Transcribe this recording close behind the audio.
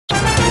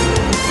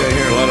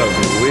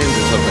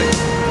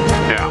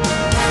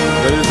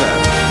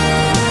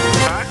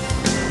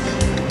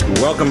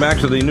Welcome back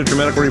to the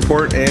NutriMedical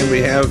Report, and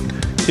we have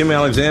Tim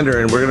Alexander,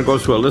 and we're going to go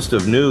through a list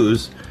of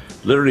news,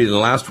 literally in the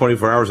last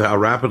 24 hours, how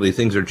rapidly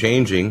things are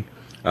changing.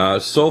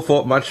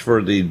 So much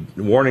for the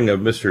warning of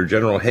Mr.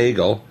 General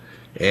Hagel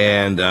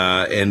and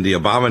the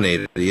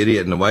abominator, the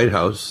idiot in the White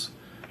House,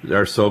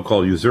 our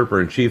so-called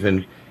usurper-in-chief,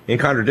 and in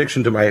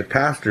contradiction to my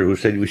pastor who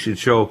said we should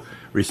show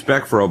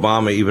respect for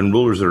Obama, even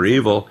rulers that are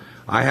evil,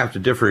 I have to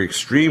differ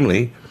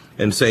extremely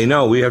and say,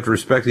 no, we have to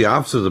respect the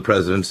office of the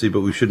presidency,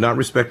 but we should not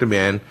respect a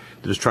man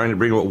that is trying to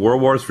bring about World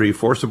War III,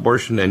 force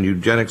abortion, and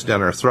eugenics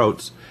down our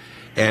throats,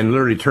 and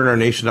literally turn our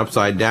nation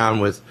upside down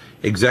with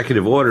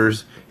executive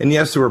orders. And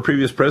yes, there were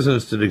previous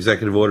presidents that did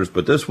executive orders,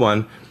 but this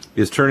one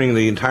is turning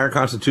the entire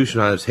Constitution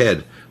on its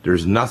head.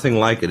 There's nothing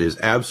like it. It is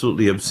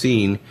absolutely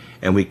obscene,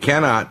 and we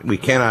cannot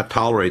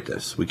tolerate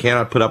this. We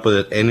cannot put up with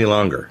it any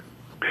longer.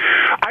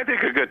 I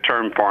think a good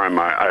term for him,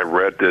 I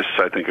read this,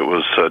 I think it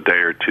was a day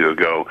or two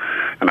ago,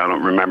 and I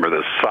don't remember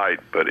the site,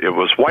 but it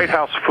was White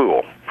House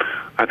Fool.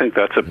 I think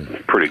that's a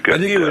pretty good...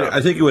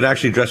 I think he would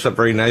actually dress up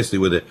very nicely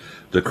with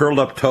the curled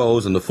up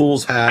toes and the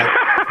fool's hat,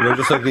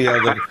 just like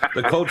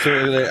the coats.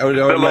 The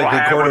little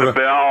hat with a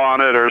bell on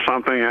it or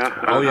something, yeah.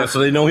 Uh-huh. Oh, yeah, so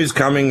they know he's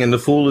coming, and the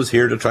fool is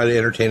here to try to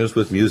entertain us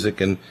with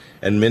music and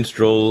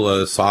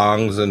minstrel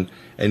songs and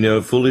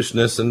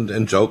foolishness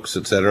and jokes,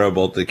 etc.,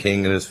 about the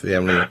king and his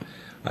family.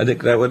 I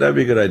think that'd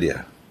be a good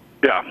idea.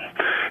 Yeah.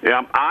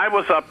 I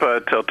was up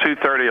till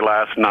 2:30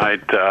 last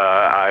night.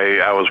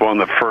 I was one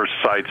of the first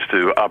sites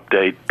to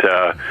update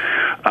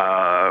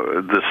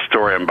this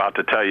story I'm about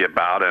to tell you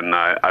about, and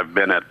I've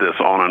been at this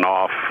on and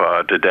off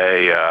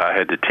today. I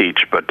had to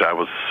teach, but I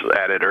was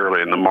at it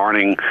early in the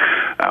morning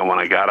when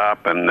I got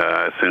up, and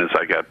as soon as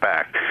I got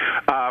back.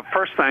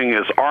 First thing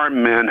is, armed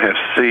men have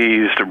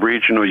seized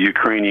regional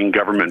Ukrainian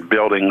government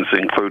buildings,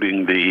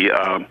 including the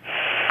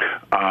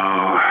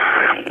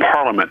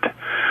parliament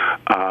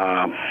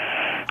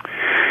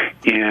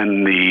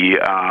in the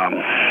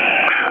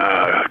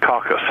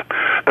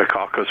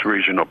Caucasus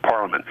Regional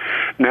Parliament.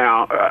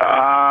 Now,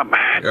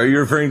 are you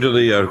referring to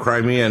the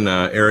Crimean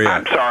area?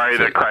 I'm sorry,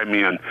 the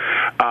Crimean.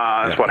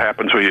 That's what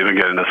happens when you don't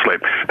get into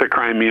sleep. The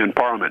Crimean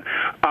Parliament.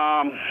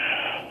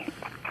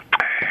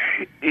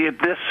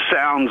 This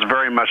sounds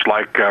very much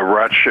like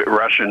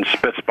Russian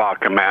Spetsnaz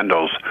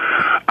commandos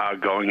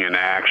going in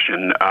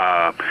action.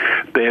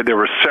 There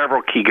were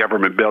several key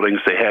government buildings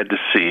they had to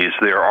seize.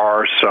 There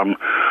are some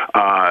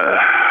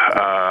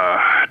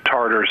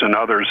Tartars and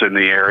others in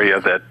the area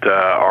that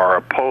are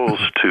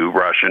opposed to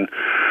Russian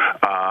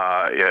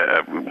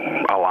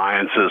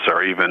alliances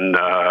or even,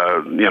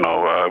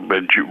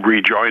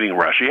 rejoining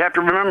Russia. You have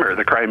to remember,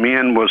 the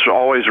Crimean was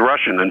always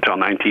Russian until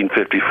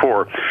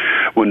 1954,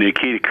 when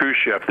Nikita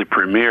Khrushchev, the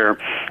premier,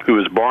 who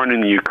was born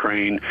in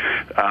Ukraine,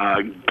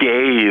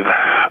 gave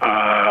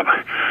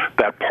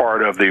that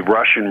part of the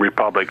Russian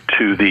Republic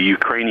to the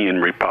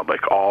Ukrainian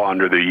Republic, all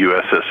under the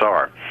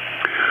USSR.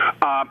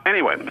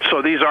 Anyway,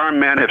 so these armed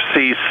men have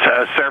seized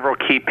several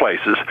key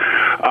places.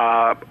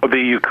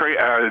 The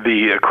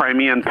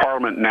Crimean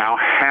Parliament now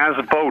has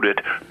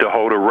voted to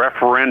hold a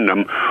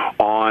referendum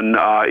on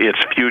its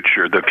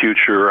future, the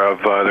future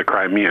of the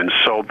Crimeans.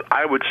 So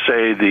I would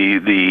say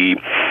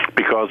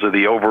because of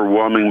the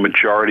overwhelming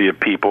majority of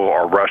people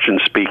are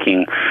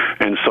Russian-speaking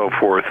and so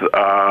forth,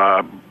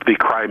 the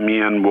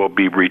Crimean will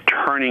be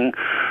returning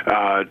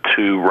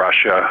to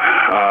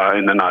Russia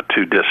in the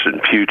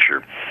not-too-distant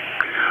future.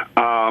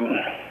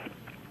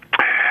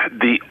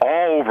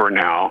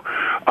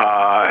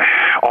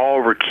 All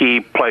over key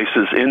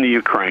places in the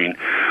Ukraine,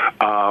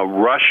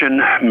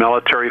 Russian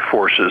military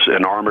forces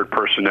and armored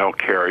personnel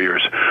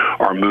carriers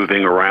are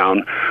moving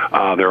around.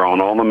 They're on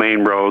all the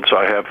main roads.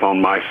 I have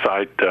on my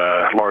site,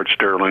 Lord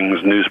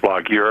Sterling's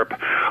Newsblog Europe,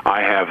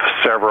 I have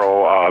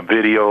several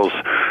videos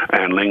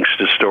and links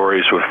to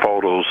stories with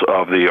photos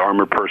of the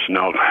armored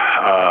personnel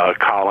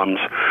columns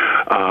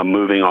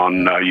moving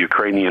on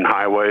Ukrainian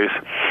highways.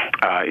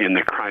 In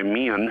the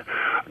Crimean,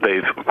 they,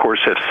 of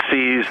course, have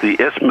seized the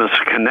isthmus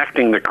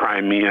connecting the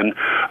Crimean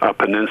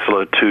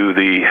peninsula to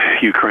the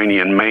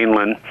Ukrainian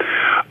mainland.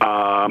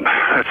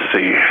 Let's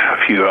see, a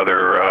few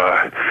other...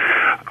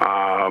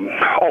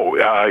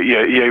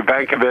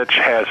 Yovankovich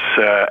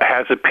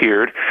has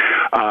appeared.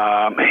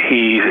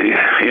 He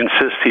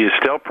insists he is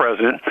still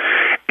president,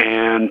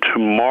 and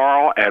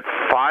tomorrow at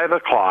 5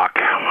 o'clock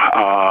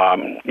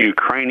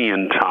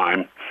Ukrainian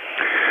time,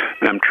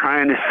 I'm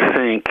trying to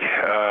think,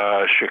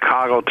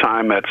 Chicago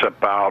time, that's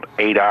about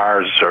 8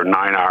 hours or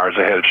 9 hours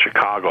ahead of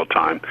Chicago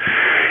time.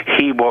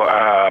 He will,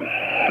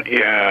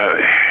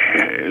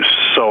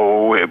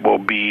 so it will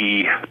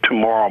be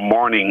tomorrow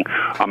morning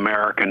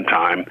American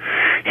time.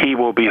 He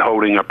will be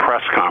holding a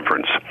press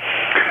conference.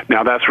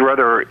 Now that's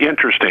rather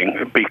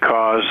interesting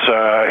because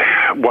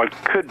what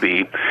could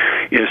be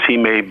is he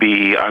may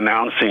be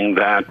announcing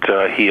that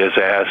he has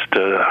asked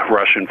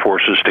Russian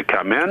forces to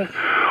come in,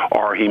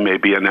 or he may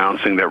be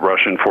announcing that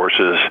Russian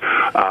forces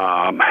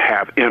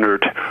have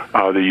entered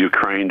the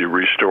Ukraine to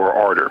restore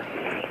order.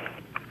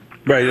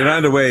 Right, and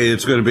either way,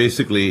 it's going to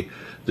basically,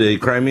 the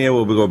Crimea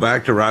will go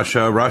back to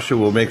Russia. Russia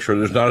will make sure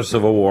there's not a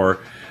civil war.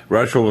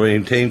 Russia will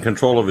maintain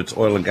control of its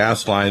oil and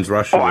gas lines.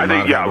 Russia will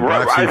not have a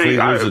Black Sea Fleet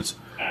lose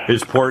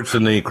its ports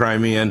in the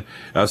Crimean.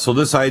 So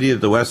this idea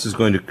that the West is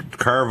going to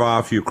carve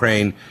off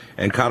Ukraine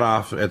and cut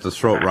off at the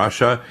throat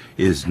Russia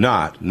is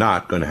not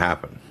going to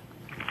happen.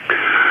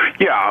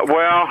 Yeah,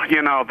 well,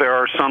 there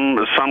are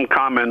some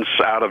comments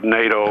out of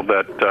NATO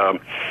that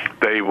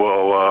they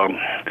will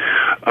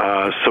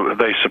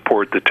they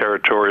support the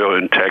territorial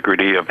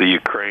integrity of the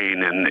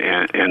Ukraine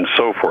and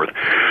so forth.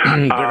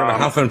 They're going to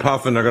huff and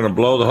puff, and they're going to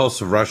blow the hosts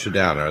of Russia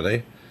down, are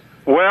they?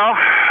 Well,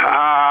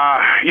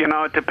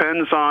 it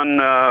depends on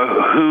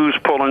who's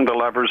pulling the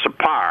levers of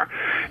power.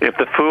 If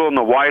the fool in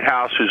the White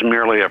House, who's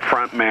merely a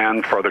front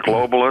man for the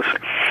globalists,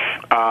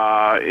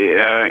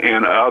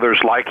 and others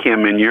like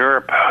him in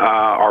Europe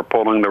are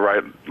pulling the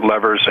right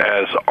levers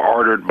as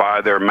ordered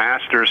by their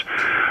masters,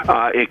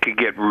 it could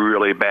get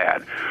really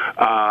bad.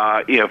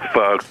 If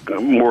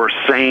more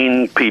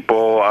sane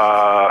people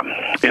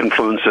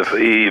influence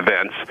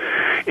events,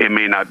 it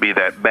may not be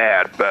that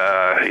bad.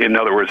 In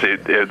other words,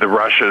 the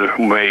Russia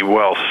may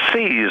well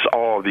seize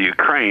all of the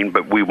Ukraine,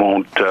 but we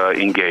won't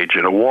engage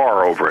in a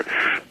war over it.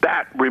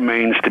 That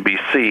remains to be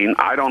seen.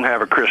 I don't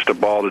have a crystal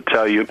ball to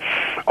tell you.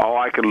 All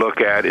I can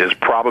look at is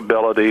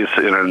probabilities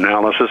in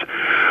analysis.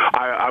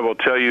 I will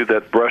tell you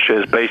that Russia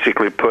has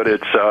basically put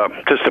its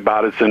just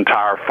about its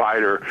entire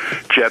fighter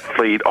jet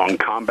fleet on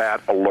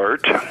combat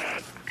alert.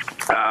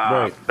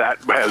 Right. That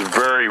has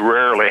very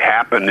rarely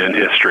happened in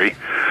history,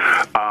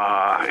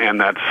 and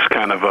that's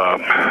kind of a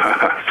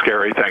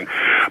scary thing.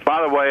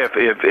 By the way,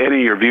 if any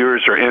of your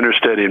viewers are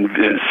interested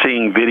in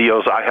seeing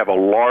videos, I have a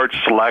large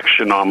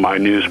selection on my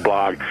news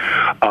blog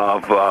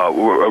of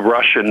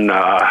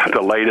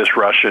the latest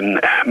Russian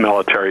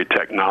military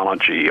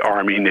technology,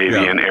 Army,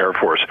 Navy, and Air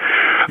Force.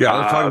 Yeah,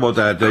 let's talk about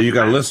that. You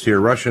got a list here: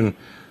 Russian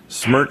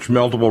Smerch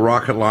multiple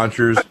rocket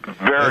launchers,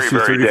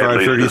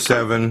 SU-35,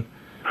 37.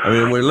 I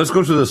mean, let's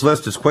go through this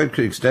list. It's quite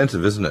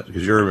extensive, isn't it?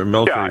 Because you're a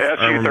military. Yeah,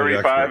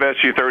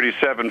 Su-35,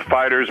 Su-37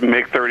 fighters,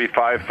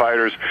 MiG-35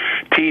 fighters,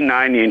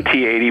 T-90 and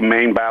T-80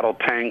 main battle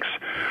tanks.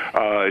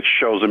 It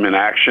shows them in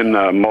action.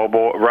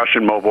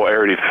 Russian mobile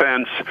air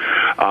defense.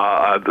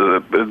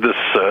 The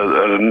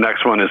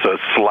next one is a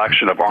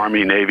selection of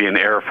Army, Navy, and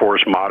Air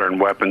Force modern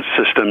weapon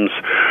systems.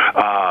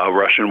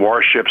 Russian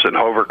warships and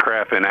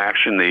hovercraft in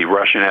action. The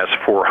Russian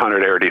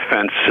S-400 air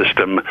defense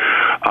system.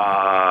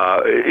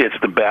 It's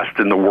the best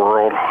in the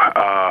world.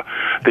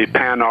 The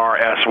Panar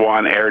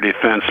S-1 air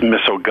defense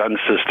missile gun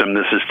system.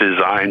 This is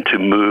designed to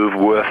move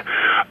with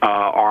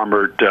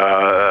armored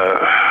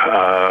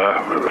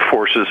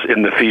forces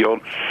in the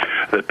field.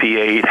 The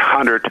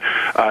P-800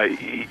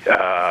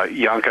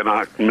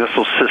 Yankonak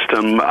missile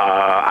system.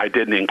 I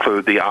didn't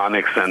include the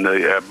Onyx and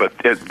but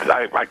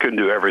I couldn't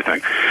do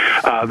everything.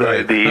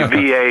 The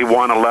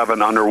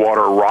VA-111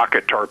 underwater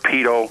rocket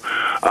torpedo,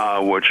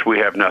 which we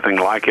have nothing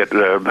like it.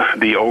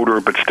 The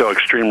older but still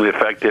extremely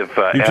effective.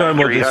 You're talking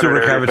about the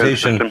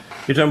supercavitation.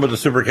 You're talking about the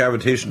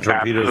supercavitation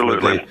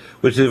torpedoes,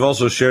 which they've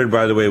also shared,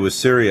 by the way, with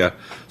Syria.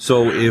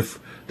 So if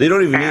they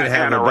don't even need to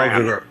have a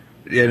budget.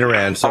 In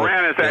Iran. So,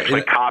 Iran has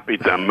actually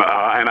copied them,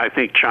 and I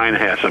think China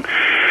has them.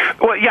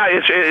 Well, yeah,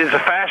 it's a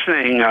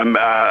fascinating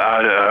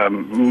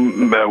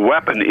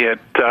weapon. It,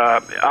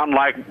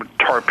 unlike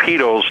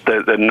torpedoes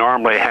that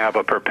normally have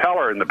a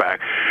propeller in the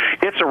back,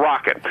 it's a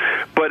rocket.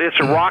 But it's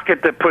a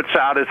rocket that puts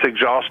out its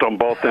exhaust on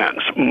both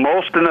ends,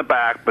 most in the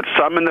back, but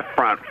some in the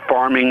front,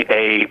 forming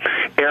a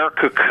air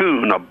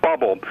cocoon, a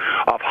bubble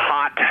of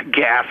hot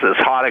gases,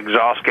 hot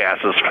exhaust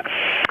gases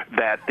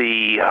that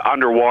the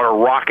underwater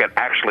rocket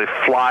actually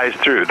flies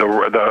through.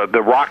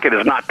 The rocket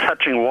is not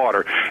touching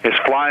water. It's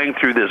flying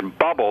through this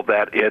bubble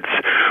that it's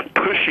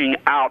pushing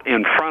out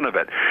in front of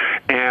it.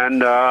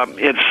 And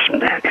it's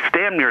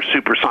damn near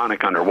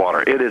supersonic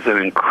underwater. It is an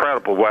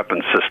incredible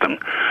weapon system.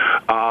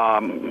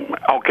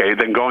 Okay,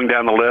 then going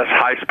down the list,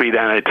 high-speed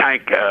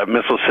anti-tank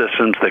missile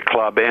systems, the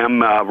Club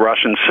M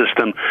Russian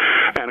system,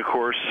 and, of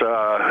course,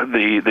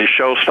 the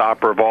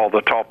showstopper of all,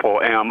 the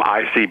Topol M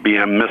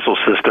ICBM missile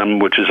system,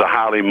 which is a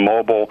highly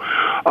mobile,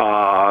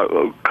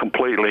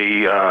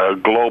 completely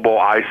global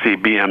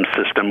ICBM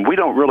system. We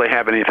don't really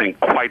have anything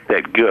quite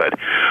that good.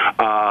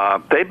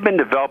 They've been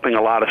developing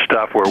a lot of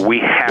stuff where we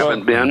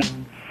haven't been.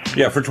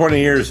 Yeah, for 20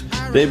 years,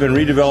 they've been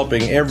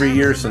redeveloping every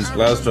year since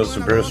Glasnost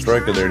and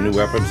Perestroika their new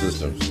weapon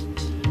systems.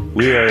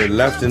 We are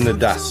left in the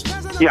dust.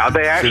 Yeah,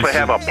 they actually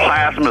have a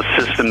plasma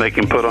system they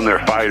can put on their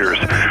fighters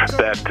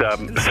that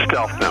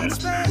stealth them.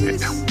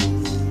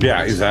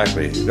 Yeah,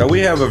 exactly. Now, we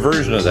have a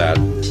version of that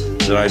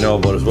I know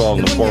about as well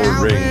in the forward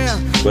ring,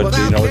 but,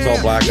 it's all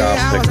black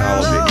ops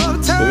technology.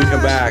 When we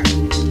come back,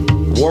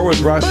 war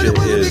with Russia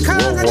is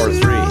World War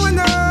III.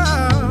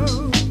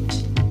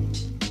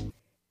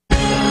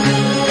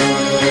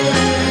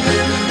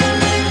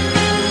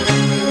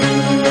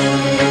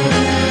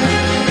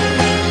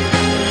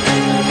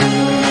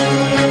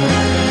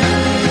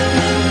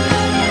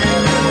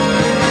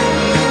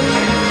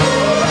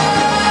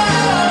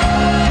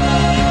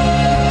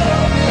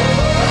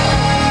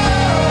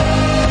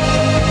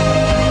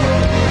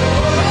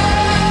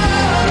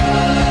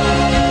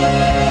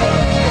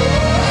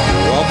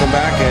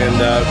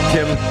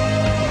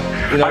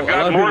 You know, I've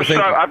got more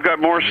stuff. I've got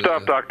more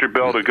stuff, Dr.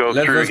 Bill, to go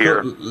through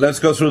here. Let's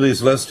go through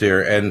these lists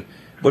here. And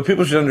what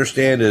people should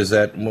understand is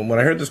that when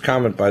I heard this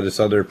comment by this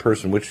other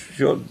person, which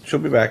she'll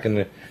be back in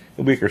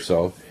a week or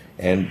so,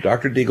 and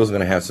Dr. Deagle's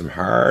going to have some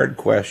hard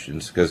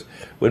questions, because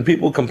when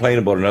people complain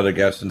about another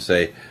guest and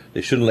say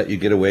they shouldn't let you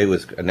get away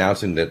with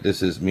announcing that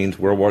means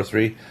World War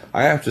III,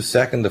 I have to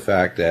second the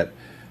fact that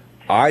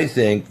I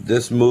think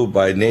this move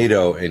by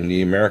NATO and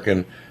the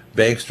American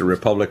bankster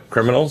republic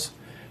criminals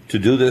to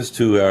do this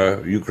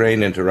to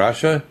Ukraine and to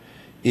Russia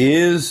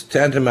is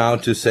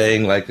tantamount to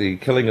saying, like the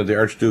killing of the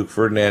Archduke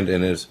Ferdinand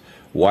and his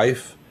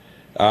wife,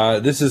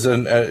 this is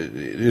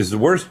the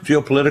worst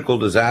geopolitical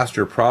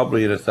disaster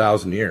probably in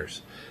 1,000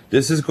 years.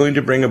 This is going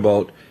to bring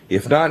about,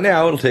 if not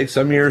now, it'll take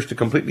some years to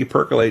completely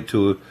percolate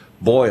to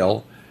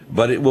boil,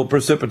 but it will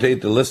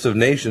precipitate the list of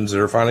nations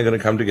that are finally going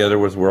to come together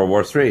with World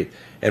War III.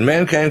 And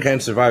mankind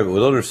can't survive it.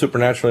 Without a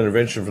supernatural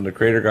intervention from the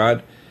Creator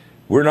God,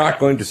 we're not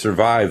going to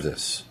survive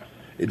this.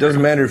 It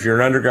doesn't matter if you're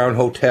an underground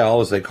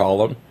hotel, as they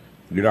call them,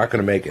 you're not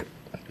going to make it.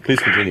 Please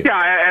continue.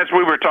 Yeah, as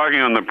we were talking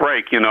on the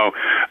break,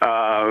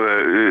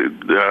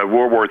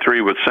 World War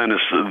III would send us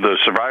the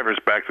survivors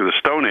back to the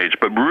Stone Age,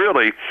 but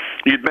really,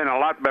 you'd been a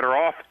lot better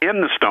off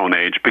in the Stone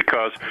Age,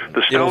 because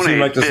the Stone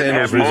Age didn't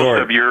have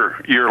most of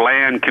your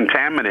land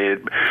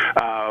contaminated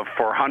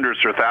for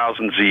hundreds or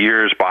thousands of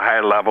years by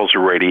high levels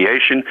of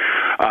radiation.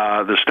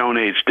 The Stone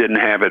Age didn't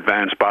have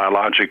advanced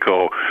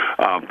biological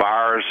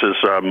viruses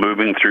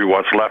moving through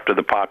what's left of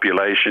the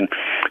population,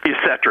 et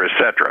cetera, et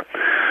cetera.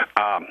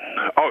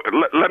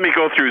 Let me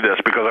go through this,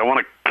 because I want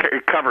to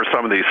cover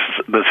some of this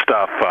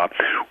stuff.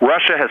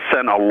 Russia has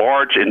sent a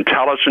large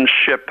intelligence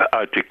ship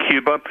to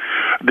Cuba,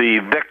 the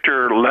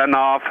Viktor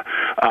Lenov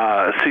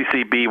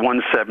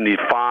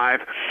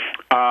CCB-175.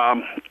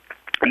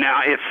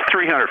 Now, it's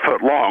 300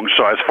 foot long,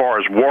 so as far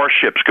as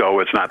warships go,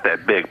 it's not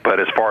that big.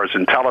 But as far as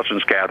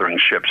intelligence gathering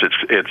ships,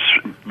 it's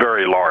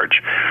very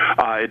large.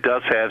 It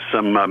does have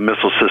some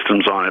missile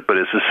systems on it, but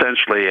it's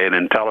essentially an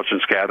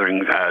intelligence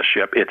gathering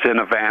ship. It's in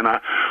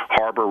Havana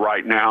Harbor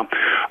right now.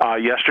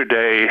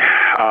 Yesterday,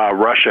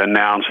 Russia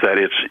announced that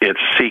it's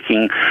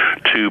seeking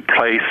to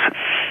place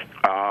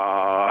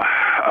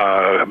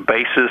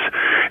bases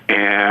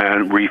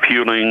and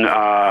refueling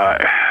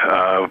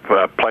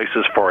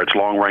places for its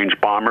long-range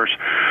bombers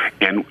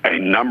in a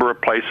number of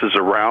places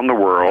around the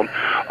world,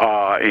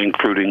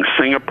 including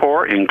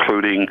Singapore,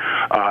 including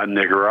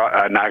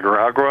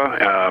Nicaragua,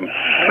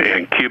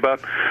 and Cuba,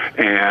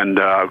 and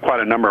quite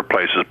a number of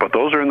places. But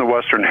those are in the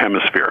Western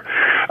Hemisphere.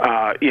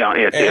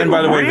 And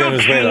by the way,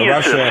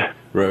 Venezuela,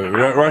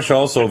 Russia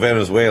also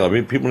Venezuela. I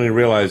mean, people need to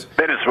realize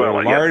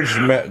Venezuela,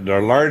 there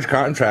are large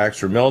contracts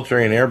for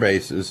military and air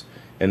bases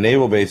and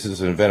naval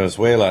bases in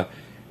Venezuela,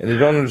 and they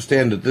don't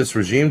understand that this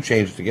regime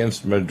change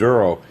against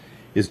Maduro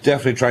is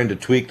definitely trying to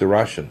tweak the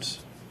Russians.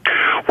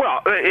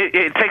 Well,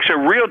 it takes a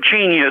real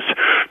genius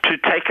to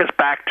take us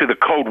back to the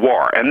Cold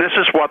War, and this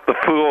is what the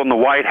fool in the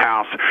White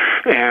House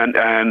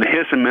and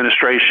his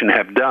administration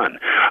have done.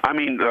 I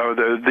mean,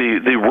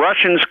 the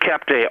Russians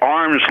kept an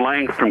arm's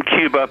length from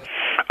Cuba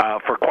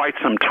for quite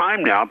some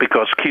time now,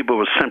 because Cuba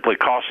was simply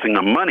costing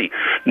them money.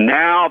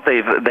 Now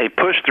they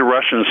pushed the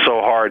Russians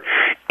so hard,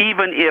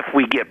 even if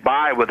we get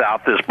by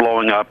without this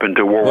blowing up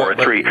into World War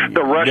III,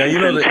 the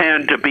Russians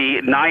intend to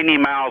be 90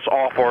 miles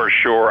off our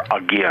shore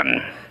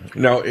again.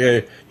 Now,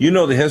 you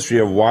know the history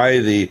of why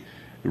the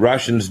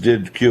Russians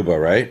did Cuba,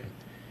 right?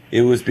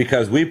 It was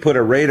because we put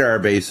a radar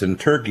base in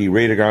Turkey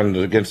right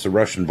against the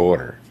Russian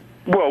border.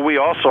 Well, we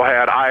also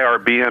had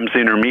IRBMs,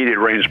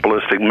 intermediate-range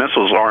ballistic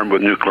missiles, armed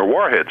with nuclear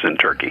warheads in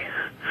Turkey.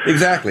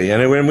 Exactly,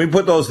 and when we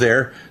put those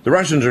there, the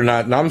Russians are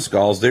not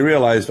numbskulls. They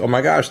realized, oh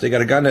my gosh, they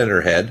got a gun in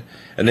their head,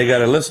 and they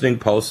got a listening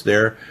post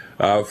there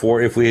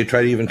for if we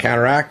try to even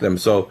counteract them.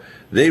 So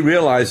they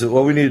realized that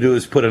what we need to do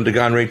is put a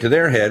gun right to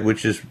their head,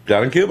 which is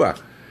down in Cuba.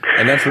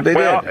 And that's what they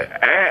did.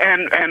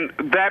 And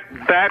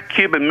that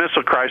Cuban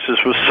Missile Crisis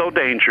was so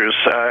dangerous,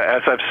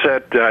 as I've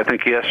said, I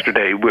think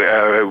yesterday,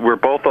 we're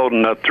both old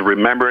enough to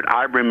remember it.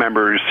 I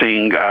remember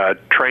seeing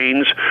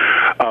trains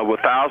with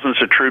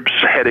thousands of troops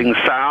heading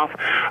south.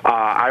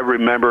 I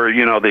remember,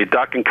 the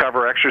duck and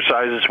cover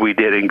exercises we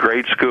did in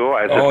grade school,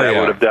 as if that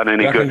would have done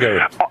any good.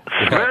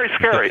 It's very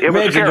scary. It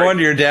was scary. Imagine going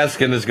to your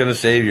desk and it's going to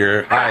save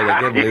your eye.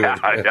 I can't believe it.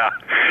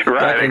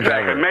 Right,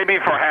 exactly. Maybe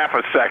for half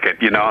a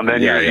second, and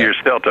then you're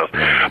still toast.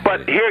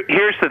 But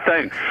here's the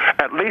thing.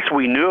 At least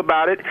we knew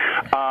about it.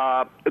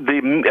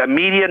 The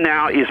media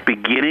now is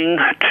beginning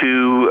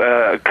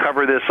to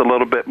cover this a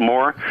little bit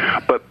more.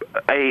 But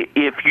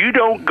if you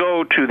don't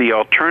go to the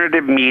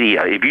alternative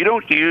media, if you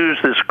don't use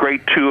this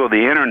great tool of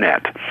the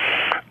Internet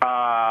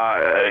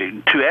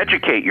to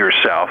educate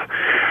yourself,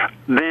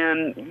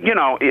 then,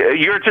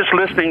 you're just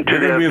listening to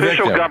the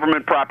official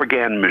government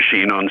propaganda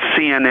machine on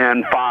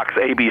CNN, Fox,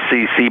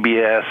 ABC,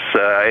 CBS,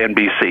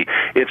 NBC.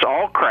 It's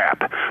all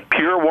crap.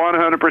 Pure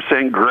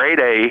 100% grade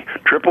A,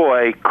 triple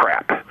A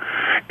crap.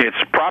 It's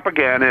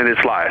propaganda and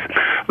it's lies.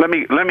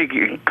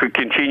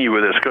 continue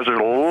with this because there's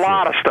a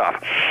lot of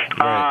stuff.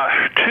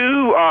 Right.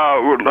 Two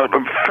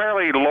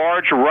fairly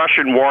large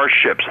Russian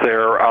warships.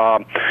 They're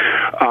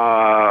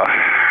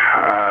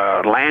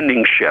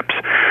landing ships,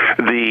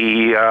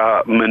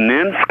 the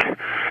Minsk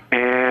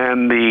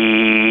and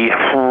the.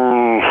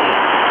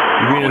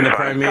 You mean in the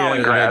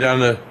Crimea, down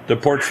the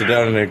ports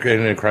down in the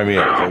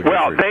Crimea?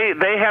 Well,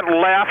 they had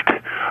left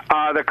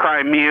the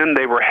Crimean.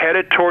 They were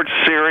headed towards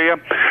Syria,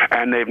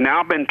 and they've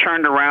now been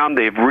turned around.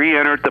 They've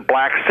re-entered the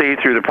Black Sea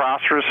through the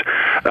Bosphorus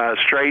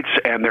Straits,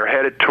 and they're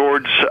headed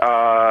towards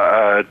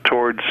the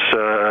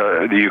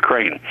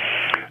Ukraine.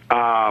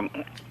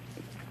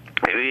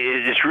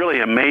 It's really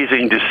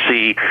amazing to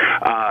see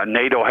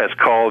NATO has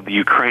called the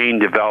Ukraine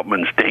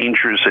developments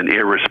dangerous and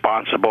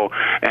irresponsible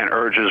and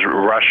urges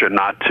Russia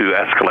not to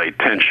escalate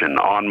tension.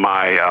 On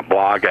my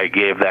blog, I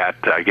gave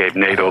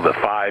NATO the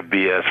 5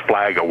 BS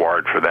flag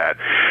award for that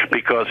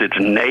because it's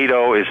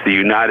NATO, it's the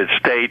United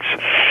States,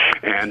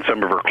 and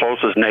some of our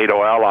closest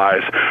NATO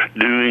allies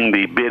doing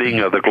the bidding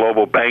of the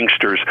global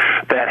banksters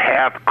that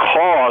have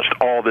caused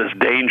all this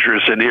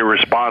dangerous and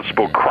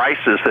irresponsible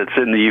crisis that's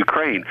in the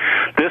Ukraine.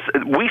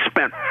 We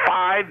spent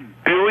 $5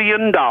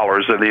 billion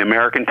of the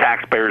American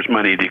taxpayers'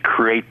 money to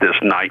create this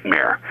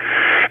nightmare.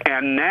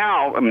 And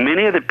now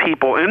many of the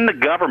people in the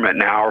government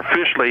now, or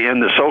officially in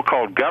the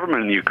so-called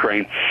government in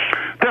Ukraine,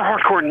 they're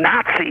hardcore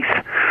Nazis.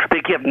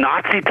 They give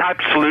Nazi-type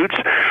salutes.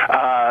 These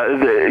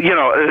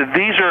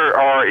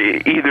are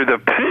either the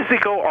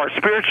physical or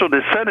spiritual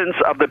descendants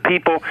of the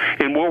people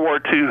in World War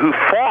II who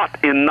fought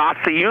in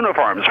Nazi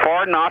uniforms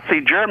for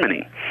Nazi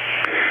Germany.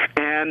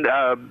 And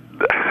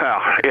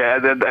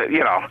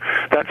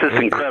that's just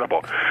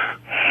incredible.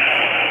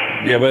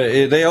 Yeah,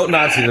 but they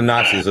out-Nazi the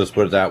Nazis, let's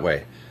put it that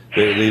way.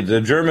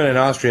 The German and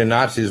Austrian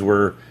Nazis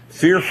were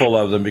fearful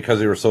of them because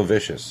they were so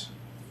vicious.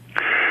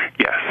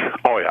 Yes.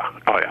 Oh, yeah.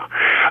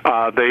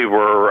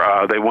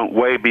 They went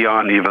way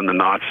beyond even the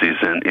Nazis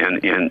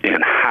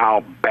in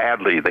how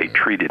badly they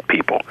treated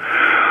people.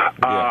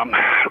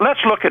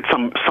 Let's look at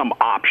some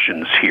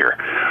options here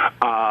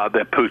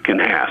that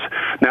Putin has.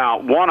 Now,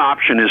 one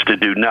option is to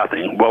do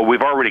nothing. Well,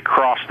 we've already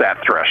crossed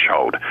that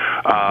threshold.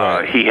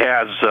 Right. He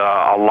has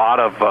a lot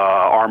of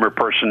armored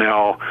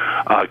personnel,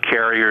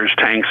 carriers,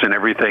 tanks, and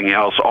everything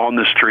else on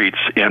the streets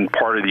in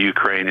part of the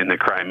Ukraine in the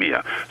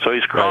Crimea. So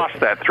he's crossed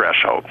that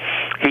threshold.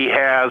 He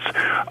has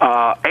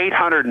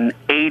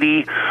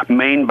 880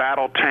 main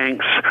battle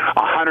tanks,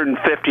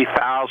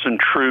 150,000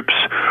 troops,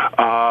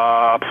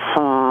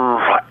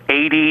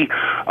 80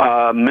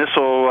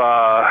 missile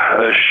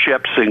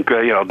ships and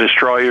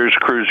destroyers,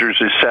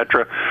 cruisers,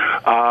 etc.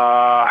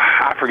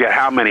 I forget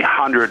how many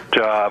hundred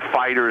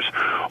fighters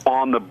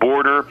on the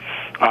border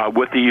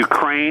with the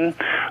Ukraine.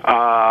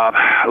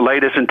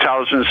 Latest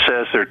intelligence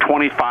says they're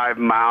 25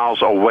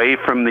 miles away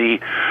from the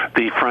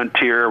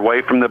frontier,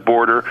 away from the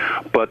border,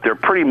 but they're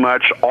pretty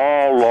much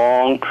all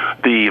along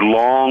the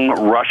long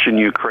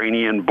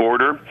Russian-Ukrainian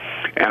border.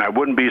 And I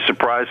wouldn't be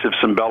surprised if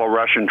some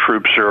Belarusian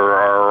troops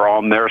are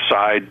on their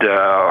side,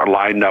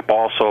 lined up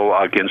also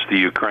against the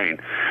Ukraine.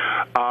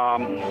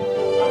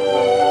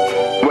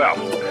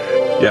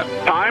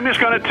 Time is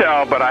going to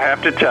tell, but I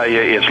have to tell you,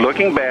 it's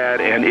looking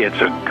bad, and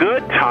it's a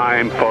good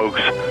time,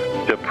 folks,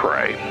 to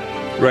pray.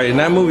 Right, and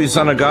that movie,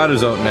 Son of God,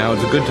 is out now.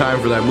 It's a good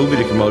time for that movie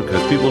to come out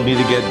because people need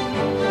to get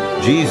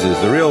Jesus,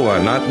 the real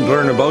one, not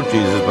learn about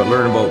Jesus, but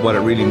learn about what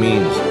it really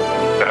means.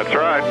 That's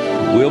right.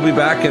 We'll be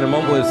back in a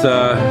moment with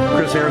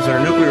Chris Harrison,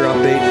 our nuclear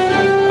update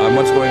on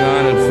what's going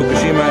on in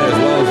Fukushima, as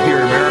well as here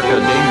in America,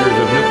 dangers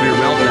of nuclear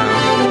meltdown.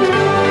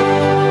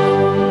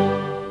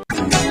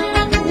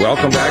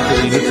 Welcome back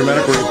to the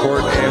NutriMedical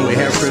Report, and we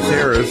have Chris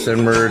Harris,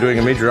 and we're doing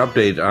a major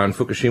update on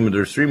Fukushima.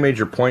 There's 3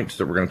 major points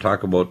that we're going to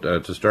talk about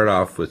to start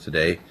off with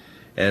today.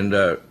 And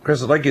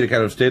Chris, I'd like you to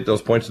kind of state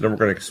those points, and then we're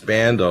going to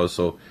expand those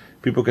so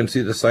people can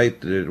see the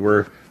site.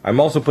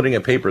 I'm also putting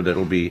a paper that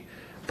will be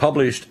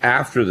published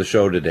after the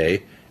show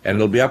today, and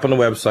it'll be up on the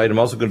website. I'm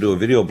also going to do a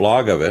video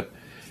blog of it.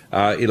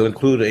 It'll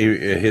include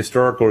a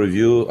historical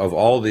review of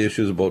all the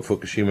issues about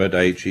Fukushima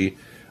Daiichi,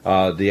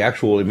 the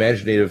actual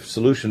imaginative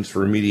solutions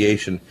for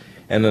remediation,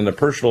 and then the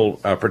personal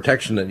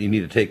protection that you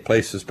need to take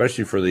place,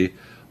 especially for the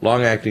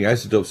long-acting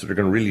isotopes that are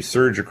going to really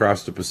surge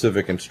across the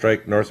Pacific and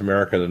strike North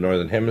America, the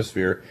Northern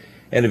Hemisphere,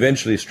 and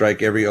eventually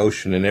strike every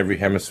ocean in every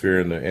hemisphere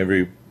and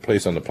every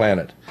place on the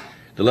planet.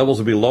 The levels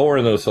will be lower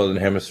in the Southern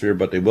Hemisphere,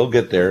 but they will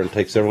get there. It'll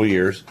take several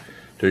years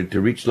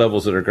to reach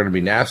levels that are going to be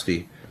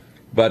nasty.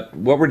 But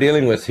what we're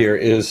dealing with here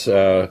is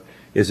like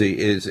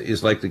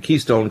the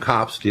Keystone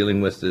Cops dealing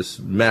with this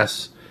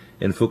mess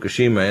in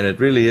Fukushima, and it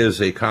really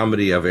is a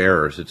comedy of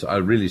errors. It's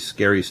really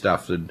scary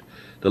stuff.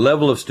 The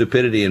level of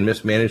stupidity and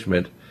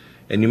mismanagement,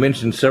 and you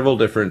mentioned several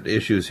different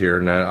issues here,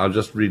 and I'll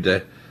just read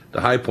the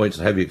high points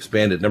and have you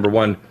expand it. Number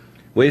 1,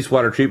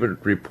 wastewater treatment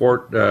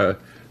report,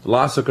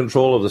 loss of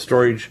control of the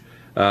storage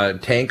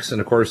tanks,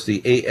 and of course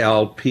the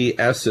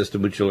ALPS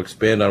system, which you'll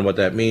expand on what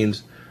that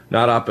means,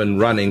 not up and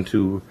running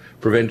to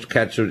prevent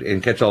catch all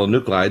the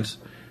nuclides.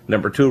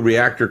 Number 2,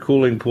 reactor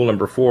cooling. Pool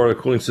number 4, the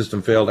cooling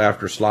system failed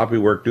after sloppy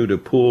work due to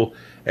pool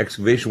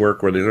excavation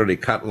work where they literally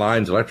cut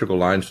lines, electrical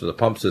lines for the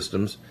pump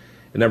systems.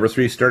 And number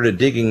 3, started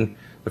digging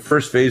the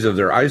first phase of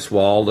their ice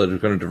wall that is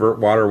going to divert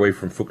water away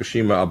from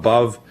Fukushima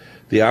above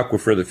the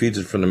aquifer that feeds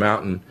it from the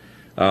mountain.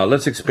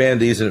 Let's expand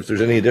these, and if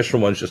there's any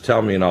additional ones, just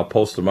tell me and I'll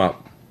post them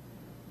up.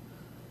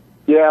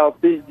 Yeah,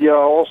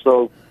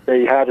 also,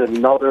 they had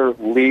another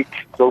leak.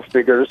 Go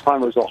figure. This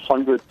time it was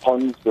 100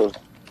 tons of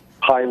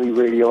highly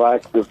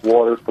radioactive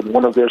water from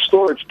one of their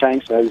storage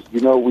tanks. As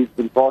you know, we've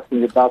been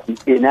talking about the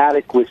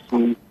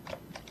inadequacy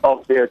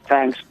of their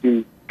tanks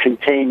to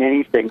contain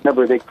anything.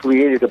 Remember, they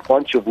created a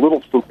bunch of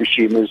little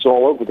Fukushimas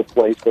all over the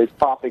place. They're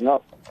popping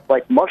up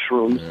like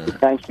mushrooms, the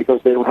tanks,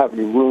 because they don't have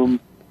any room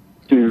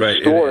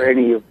to store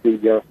any of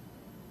the...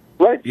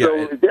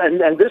 So,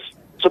 and this,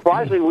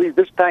 surprisingly,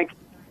 this tank,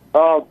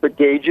 the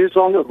gauges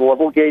on the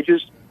level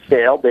gauges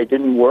failed. They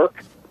didn't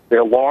work.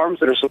 The alarms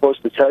that are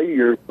supposed to tell you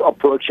you're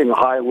approaching a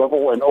high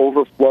level and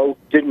overflow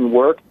didn't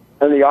work.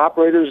 And the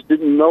operators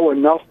didn't know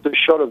enough to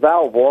shut a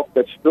valve off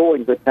that's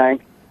filling the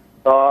tank.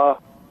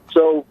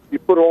 So you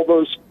put all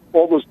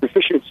those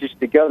deficiencies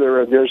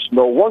together, and there's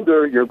no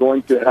wonder you're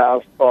going to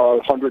have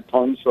 100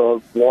 tons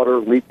of water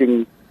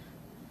leaking,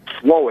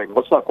 flowing.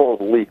 Let's not call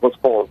it a leak. Let's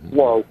call it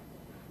flow.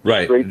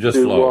 Right, just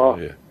to, flow.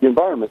 the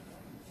environment.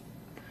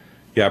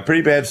 Yeah,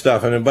 pretty bad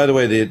stuff. And by the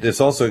way,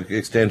 this also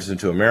extends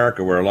into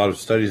America, where a lot of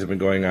studies have been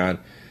going on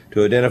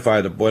to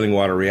identify the boiling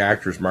water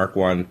reactors, Mark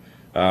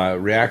I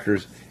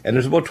reactors. And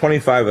there's about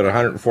 25 at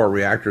 104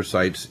 reactor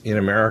sites in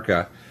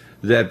America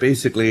that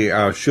basically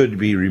should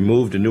be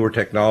removed and newer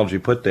technology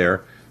put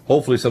there,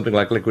 hopefully something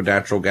like liquid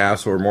natural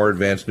gas or more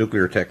advanced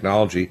nuclear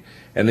technology.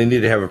 And they need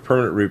to have a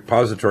permanent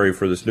repository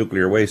for this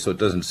nuclear waste so it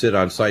doesn't sit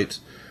on sites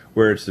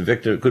where it's the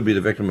victim, it could be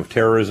the victim of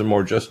terrorism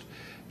or just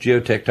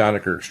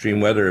geotectonic or extreme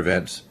weather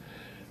events.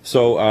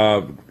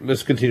 So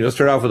let's continue. Let's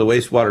start off with the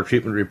wastewater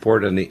treatment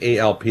report and the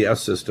ALPS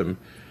system.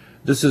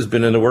 This has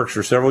been in the works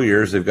for several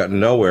years. They've gotten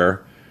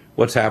nowhere.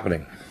 What's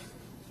happening?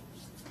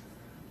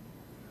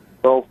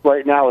 Well,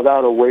 right now,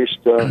 without a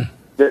waste,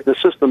 the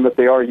system that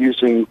they are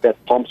using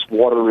that pumps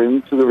water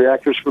into the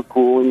reactors for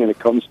cooling and it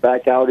comes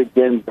back out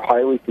again,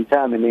 highly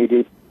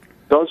contaminated,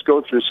 does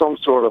go through some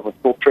sort of a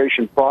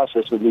filtration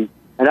process. And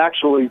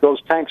actually,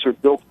 those tanks are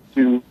built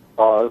to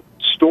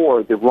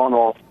store the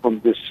runoff from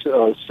this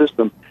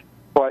system.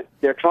 But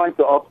they're trying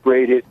to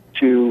upgrade it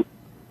to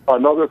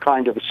another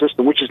kind of a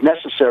system, which is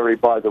necessary,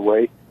 by the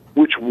way,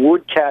 which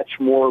would catch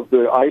more of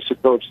the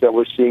isotopes that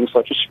we're seeing,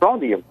 such as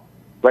strontium.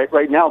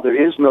 Right now,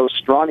 there is no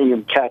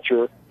strontium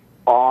catcher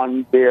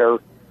on their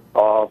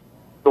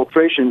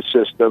filtration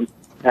system,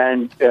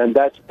 and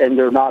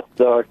they're not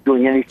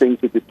doing anything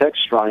to detect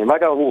strontium. I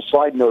got a little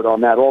side note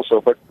on that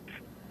also, but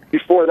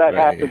before that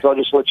happens, I'll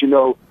just let you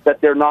know that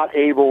they're not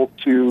able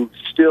to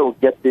still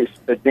get this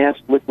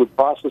advanced liquid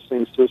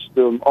processing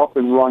system up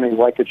and running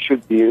like it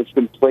should be. It's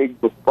been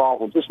plagued with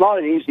problems. It's not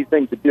an easy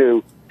thing to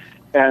do,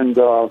 and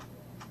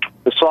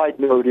the side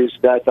note is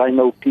that I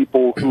know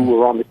people who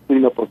were on the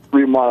cleanup of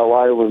 3 Mile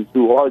Island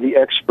who are the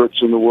experts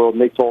in the world,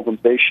 and they told them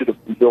they should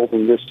have been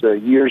building this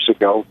years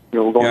ago.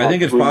 I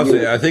think it's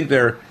possible. I think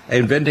they're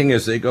inventing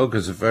as they go,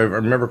 because if I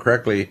remember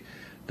correctly,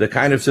 the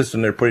kind of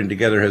system they're putting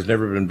together has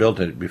never been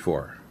built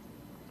before.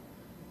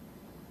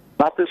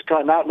 Not this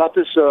kind, not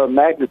this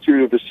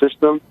magnitude of the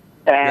system.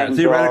 And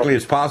theoretically,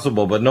 it's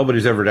possible, but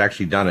nobody's ever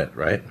actually done it,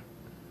 right?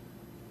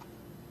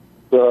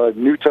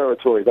 New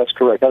territory. That's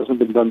correct. Hasn't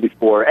been done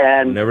before,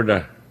 and never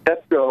done.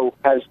 TEPCO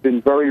has been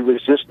very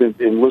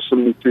resistant in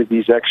listening to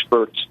these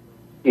experts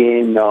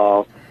in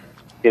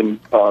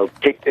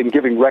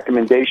giving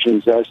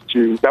recommendations as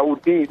to that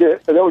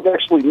would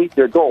actually meet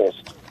their goals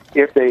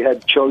if they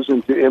had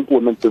chosen to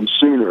implement them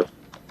sooner.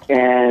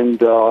 And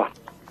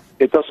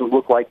it doesn't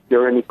look like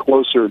they're any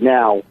closer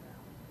now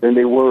than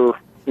they were,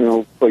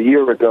 a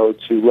year ago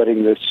to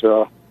letting this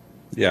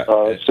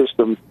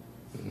system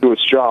do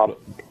its job.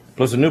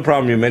 Plus, a new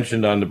problem you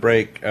mentioned on the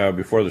break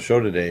before the show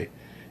today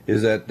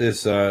is that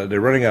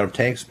they're running out of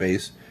tank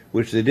space,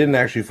 which they didn't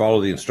actually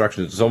follow the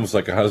instructions. It's almost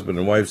like a husband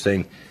and wife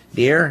saying,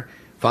 "Dear,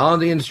 follow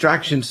the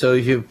instructions so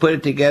if you put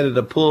it together,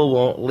 the pool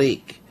won't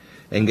leak."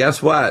 And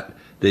guess what?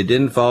 They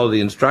didn't follow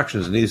the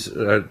instructions. And these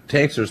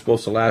tanks are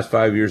supposed to last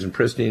 5 years in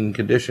pristine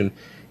condition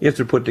if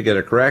they're put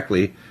together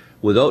correctly,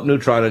 without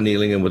neutron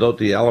annealing and without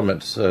the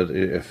elements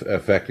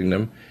affecting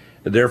them.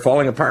 They're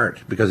falling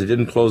apart because they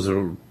didn't close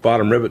the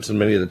bottom rivets in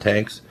many of the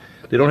tanks.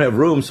 They don't have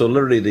room, so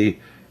literally the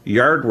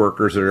yard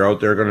workers that are out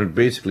there are going to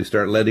basically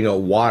start letting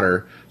out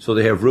water so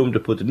they have room to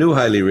put the new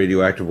highly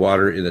radioactive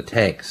water in the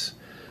tanks.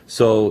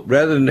 So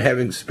rather than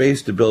having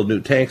space to build new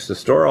tanks to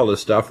store all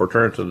this stuff or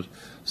turn it to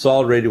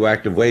solid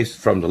radioactive waste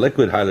from the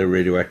liquid highly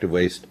radioactive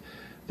waste,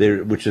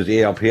 which is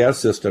the ALPS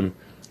system,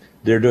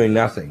 they're doing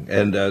nothing.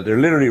 And they're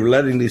literally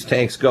letting these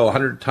tanks go.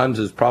 100 tons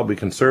is probably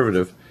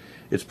conservative.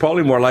 It's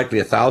probably more likely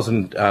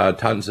 1,000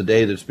 tons a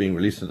day that's being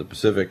released to the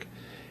Pacific.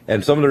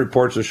 And some of the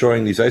reports are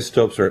showing these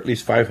isotopes are at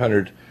least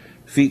 500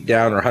 feet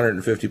down or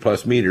 150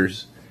 plus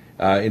meters.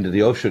 into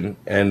the ocean.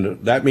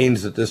 And that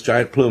means that this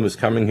giant plume is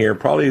coming here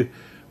probably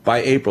by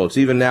April. It's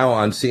even now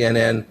on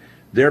CNN.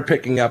 They're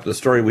picking up the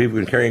story we've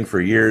been carrying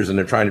for years, and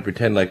they're trying to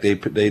pretend like they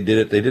did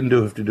it. They didn't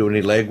have to do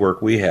any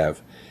legwork we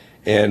have.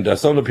 And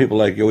some of the people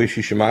like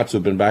Yoichi Shimatsu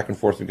have been back and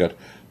forth and got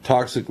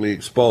toxically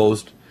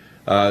exposed.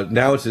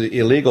 Now it's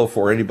illegal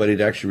for anybody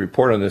to actually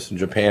report on this in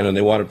Japan, and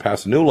they want to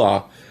pass a new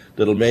law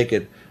that'll make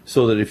it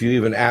so that if you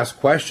even ask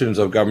questions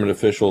of government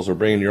officials or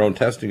bring in your own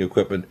testing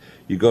equipment,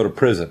 you go to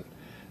prison.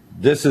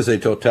 This is a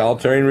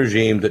totalitarian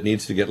regime that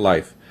needs to get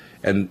life.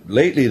 And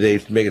lately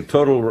they've made a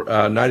total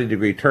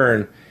 90-degree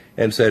turn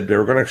and said they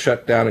were going to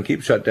shut down and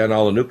keep shut down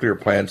all the nuclear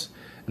plants.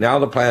 Now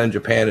the plan in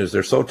Japan is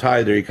they're so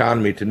tied their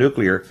economy to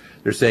nuclear,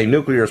 they're saying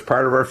nuclear is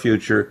part of our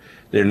future.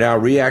 They're now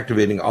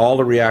reactivating all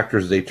the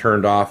reactors they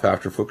turned off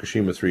after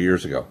Fukushima 3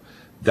 years ago.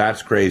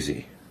 That's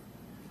crazy.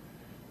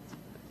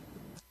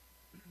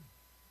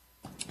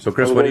 So,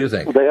 Chris, what do you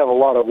think? They have a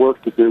lot of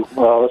work to do.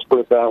 Let's put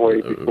it that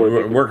way.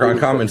 Work on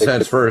common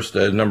sense first,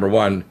 number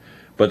one.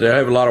 But they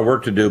have a lot of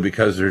work to do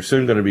because they're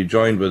soon going to be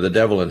joined with the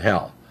devil in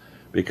hell.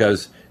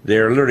 Because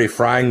they're literally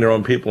frying their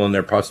own people and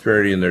their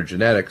prosperity and their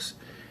genetics.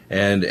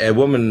 And a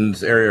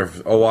woman's area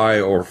of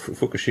Oi or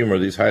Fukushima, or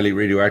these highly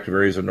radioactive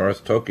areas of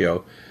North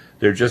Tokyo,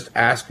 they're just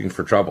asking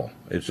for trouble.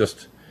 It's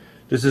just,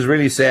 this is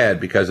really sad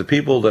because the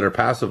people that are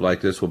passive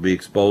like this will be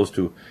exposed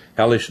to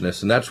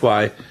hellishness. And that's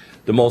why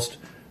the most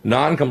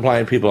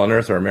non-compliant people on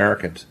earth are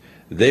Americans.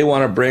 They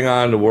want to bring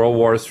on the World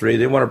War III.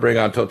 They want to bring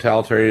on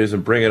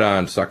totalitarianism. Bring it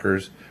on,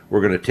 suckers.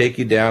 We're going to take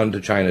you down to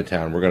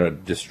Chinatown. We're going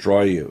to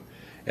destroy you.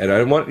 And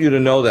I want you to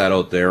know that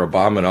out there,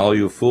 Obama, and all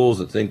you fools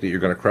that think that you're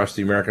going to crush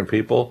the American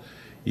people.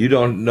 You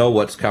don't know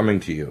what's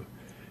coming to you.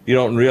 You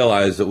don't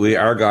realize that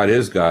our God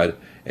is God,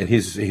 and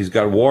he's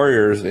got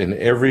warriors in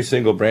every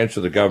single branch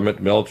of the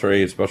government,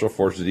 military and special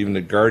forces, even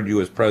to guard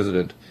you as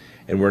president.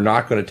 And we're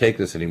not going to take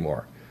this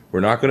anymore. We're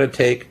not going to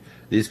take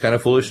these kind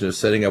of foolishness,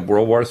 setting up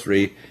World War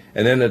III,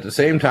 and then at the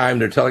same time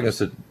they're telling us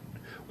that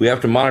we have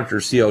to monitor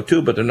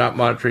CO2, but they're not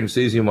monitoring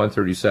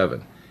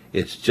cesium-137.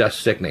 It's just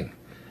sickening.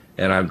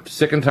 And I'm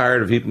sick and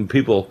tired of even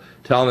people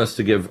telling us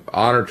to give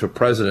honor to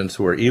presidents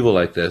who are evil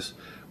like this,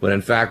 when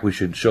in fact we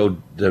should show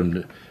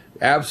them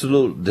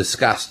absolute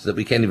disgust that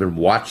we can't even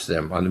watch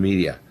them on the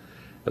media.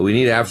 We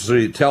need to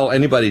absolutely tell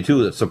anybody,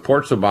 too, that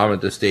supports Obama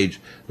at this stage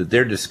that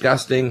they're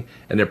disgusting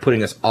and they're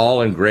putting us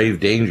all in grave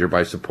danger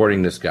by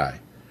supporting this guy.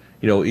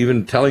 You know,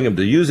 even telling him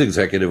to use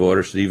executive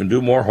orders to even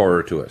do more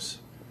horror to us.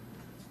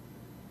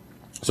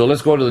 So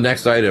let's go to the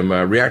next item.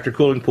 Reactor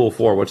cooling pool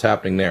 4, what's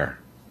happening there?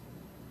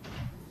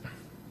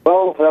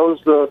 Well, that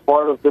was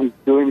part of them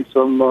doing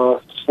some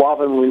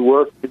slovenly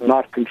work,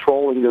 not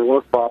controlling their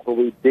work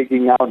properly,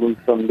 digging out in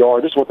some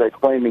yard. This is what they're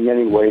claiming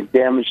anyway.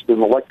 Damaged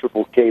an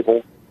electrical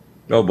cable.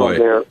 Oh boy!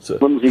 From their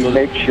flimsy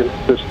makeshift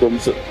system.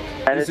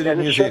 And they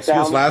didn't use the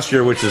excuse last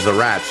year, which is the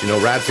rats. You know,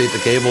 rats ate the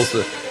cables.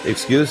 The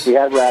excuse. We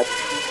had rats.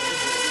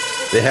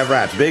 They have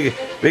rats, big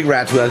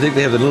rats. I think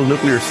they have the little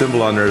nuclear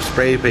symbol on their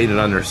spray painted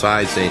on their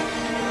side,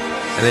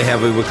 and they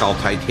have what we call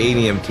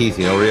titanium teeth.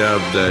 You know, we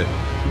have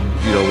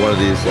one of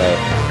these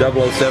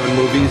 007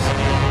 movies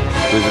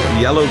with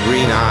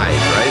yellow-green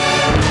eyes, right?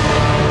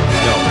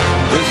 No,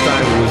 this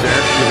time it was an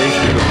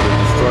excavation equipment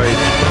that destroyed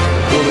the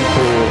cooling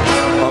pool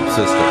pump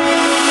system.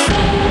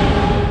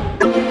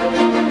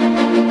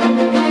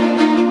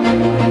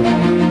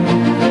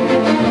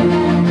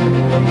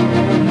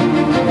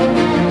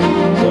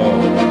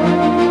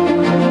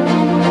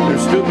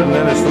 And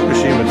then it's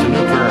Fukushima. It's a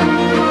new term.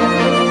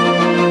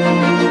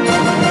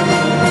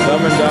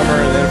 Dumb and Dumber,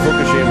 and then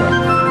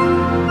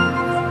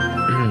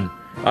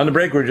Fukushima. On the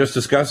break, we're just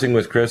discussing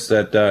with Chris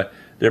that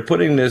they're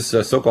putting this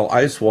so-called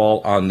ice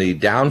wall on the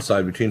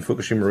downside between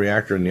Fukushima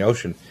reactor and the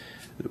ocean.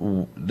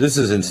 This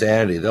is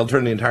insanity. They'll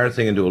turn the entire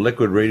thing into a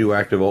liquid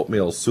radioactive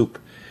oatmeal soup.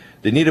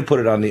 They need to put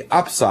it on the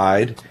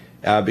upside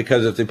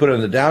because if they put it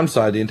on the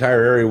downside, the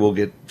entire area will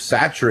get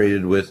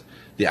saturated with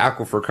the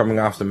aquifer coming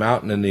off the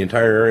mountain, and the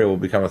entire area will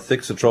become a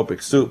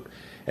thixotropic soup.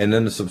 And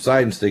then the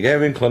subsidence, they have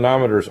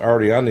inclinometers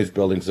already on these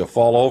buildings, they'll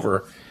fall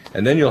over,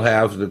 and then you'll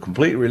have the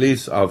complete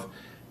release of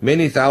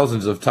many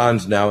thousands of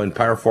tons now in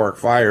pyrophoric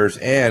fires,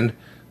 and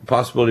the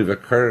possibility of a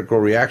critical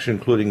reaction,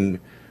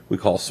 including we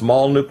call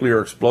small nuclear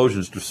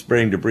explosions, to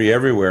spraying debris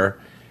everywhere.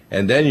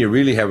 And then you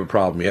really have a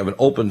problem. You have an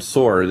open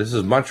sore. This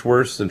is much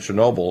worse than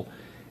Chernobyl.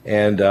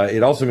 And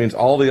it also means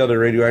all the other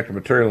radioactive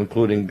material,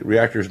 including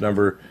reactors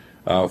number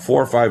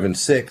 4, 5, and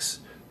 6,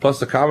 plus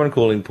the common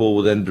cooling pool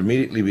will then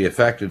immediately be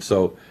affected.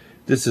 So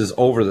this is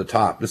over the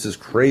top. This is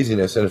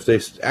craziness. And if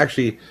they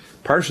actually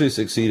partially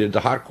succeeded,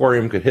 the hot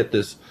corium could hit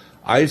this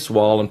ice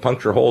wall and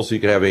puncture holes, so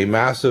you could have a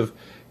massive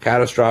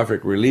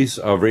catastrophic release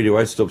of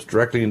radioisotopes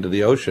directly into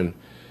the ocean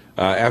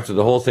after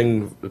the whole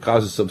thing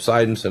causes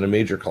subsidence and a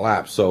major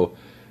collapse. So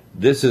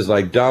this is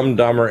like Dumb,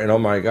 Dumber, and oh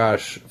my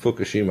gosh,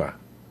 Fukushima.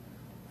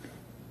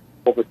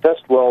 Well, the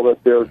test well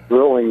that they're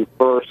drilling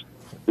first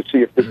to see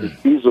if this is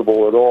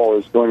feasible at all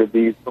is going to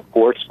be, of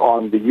course,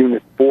 on the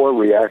Unit 4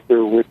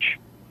 reactor, which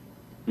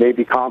may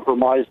be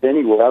compromised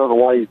anyway. I don't know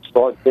why you'd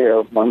start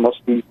there. One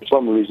must be for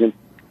some reason.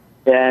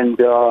 And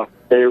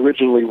They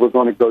originally were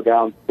going to go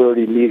down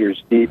 30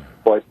 meters deep,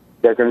 but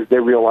they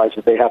realize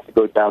that they have to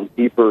go down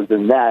deeper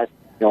than that,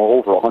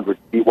 over 100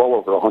 feet, well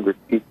over 100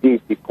 feet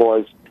deep,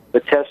 because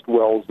the test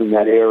wells in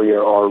that area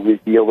are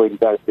revealing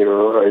that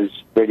there is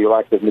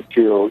radioactive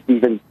material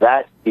even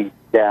that deep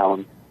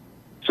down.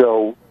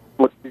 So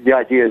what the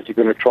idea is, you're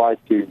going to try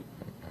to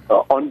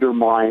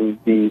undermine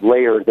the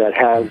layer that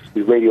has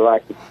the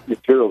radioactive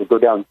material to go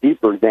down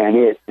deeper than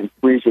it and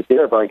freeze it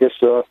there. But I guess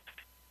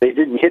they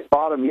didn't hit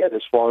bottom yet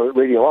as far as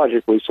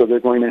radiologically, so they're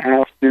going to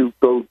have to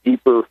go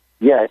deeper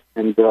yet.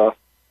 And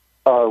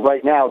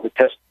right now, the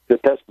test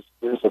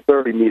is a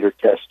 30-meter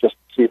test, just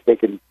to see if they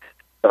can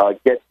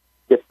get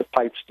the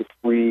pipes to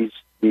freeze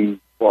the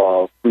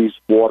freeze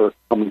water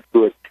coming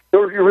through it. So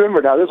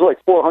remember now, there's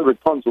like 400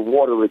 tons of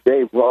water a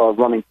day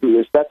running through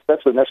this.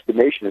 That's an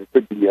estimation. It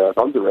could be an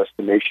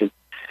underestimation.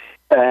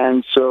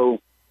 And so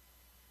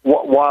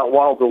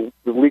while the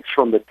leaks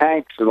from the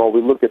tanks and all,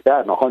 we look at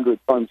that, and 100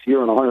 tons here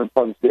and 100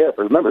 tons there.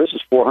 But remember, this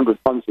is 400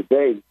 tons a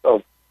day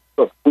of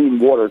clean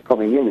water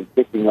coming in and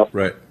picking up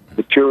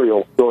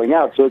material going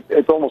out. So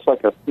it's almost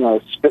like a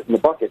spit in the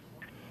bucket,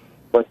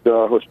 but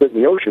or spit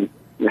in the ocean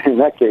in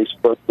that case.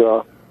 But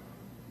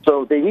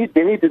so they need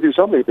to do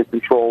something to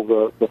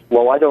control the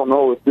flow. I don't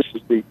know if this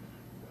is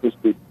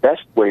the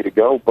best way to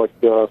go, but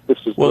this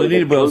is. Well, they need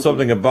to build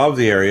something above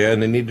the area,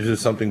 and they need to do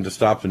something to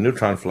stop the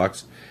neutron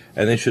flux,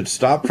 and they should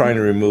stop trying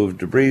to remove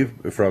debris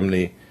from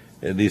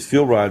these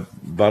fuel rod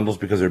bundles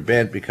because they're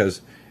bent,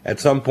 because at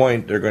some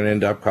point they're going to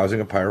end up causing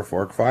a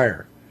pyrophoric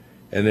fire.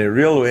 And the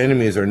real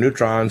enemies are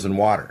neutrons and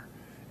water.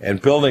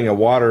 And building a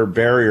water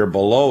barrier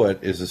below it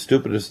is the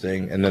stupidest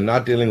thing, and then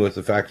not dealing with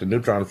the fact that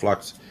neutron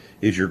flux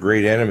is your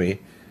great enemy.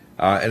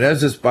 And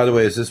as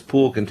this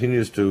pool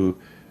continues to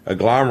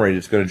agglomerate,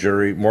 it's going to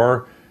generate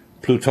more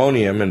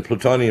plutonium, and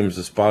plutonium is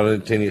a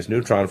spontaneous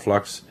neutron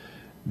flux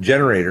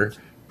generator,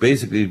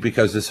 basically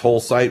because this whole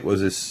site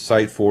was a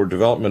site for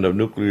development of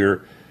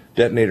nuclear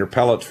detonator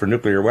pellets for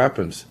nuclear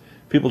weapons.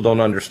 People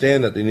don't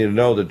understand that. They need to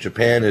know that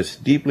Japan is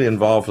deeply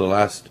involved for the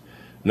last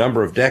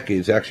number of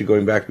decades, actually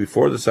going back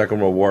before the Second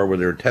World War, where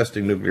they were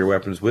testing nuclear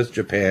weapons with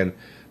Japan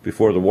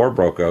before the war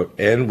broke out,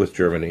 and with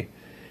Germany.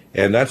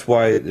 And that's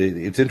why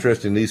it's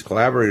interesting, these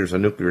collaborators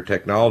on nuclear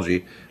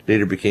technology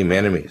later became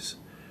enemies.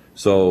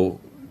 So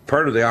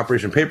part of the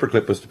Operation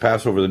Paperclip was to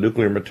pass over the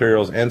nuclear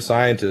materials and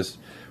scientists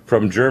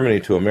from Germany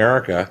to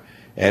America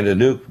and to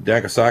nuke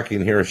Nagasaki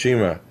and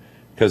Hiroshima,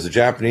 because the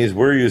Japanese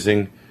were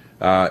using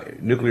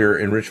nuclear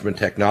enrichment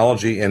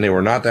technology, and they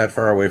were not that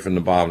far away from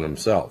the bomb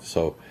themselves.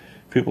 So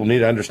people need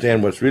to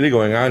understand what's really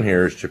going on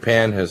here is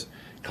Japan has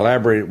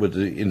collaborated with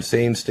the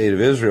insane state of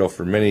Israel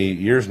for many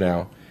years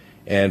now,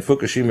 and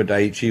Fukushima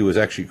Daiichi was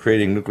actually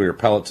creating nuclear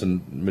pellets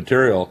and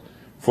material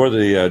for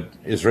the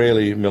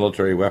Israeli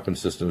military weapon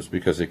systems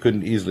because they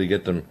couldn't easily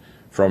get them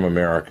from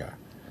America.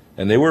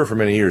 And they were for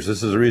many years.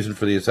 This is the reason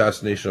for the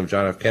assassination of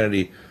John F.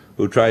 Kennedy,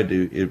 who tried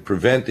to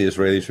prevent the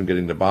Israelis from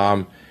getting the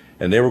bomb,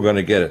 and they were going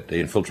to get it.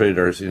 They infiltrated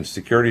our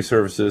security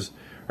services,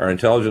 our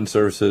intelligence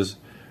services,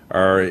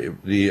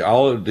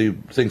 all of the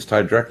things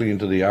tied directly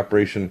into the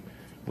operation,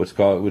 what's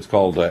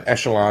called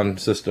echelon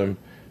system,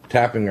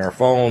 tapping our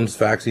phones,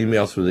 fax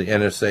emails through the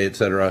NSA,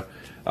 etc.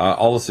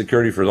 All the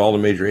security for all the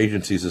major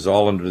agencies is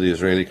all under the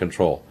Israeli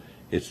control.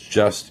 It's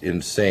just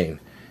insane.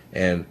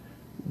 And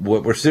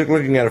what we're still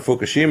looking at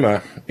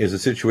Fukushima is a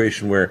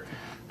situation where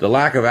the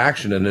lack of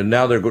action, and then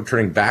now they're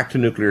turning back to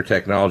nuclear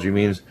technology,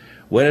 means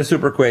when a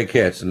superquake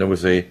hits, and there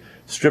was a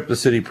Strip the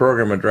City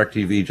program on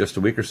DirecTV just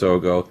a week or so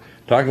ago,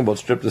 talking about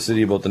Strip the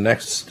City, about the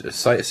next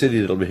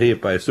city that will be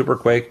hit by a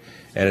superquake,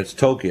 and it's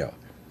Tokyo.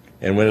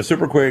 And when a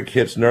superquake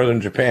hits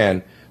northern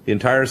Japan, the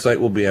entire site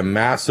will be a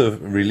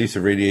massive release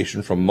of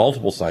radiation from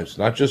multiple sites,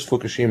 not just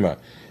Fukushima.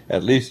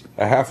 At least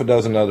a half a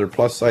dozen other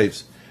plus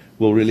sites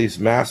will release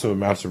massive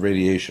amounts of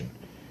radiation,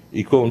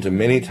 equivalent to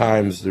many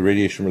times the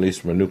radiation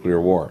released from a nuclear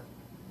war.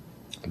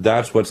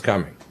 That's what's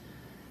coming.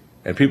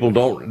 And people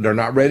they're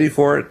not ready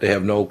for it. They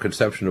have no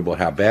conception about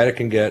how bad it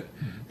can get.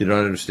 They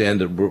don't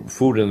understand that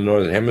food in the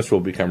northern hemisphere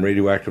will become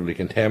radioactively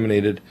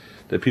contaminated,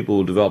 that people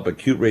will develop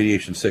acute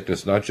radiation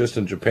sickness, not just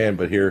in Japan,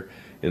 but here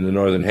in the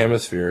northern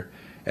hemisphere.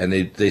 And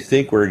they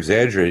think we're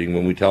exaggerating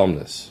when we tell them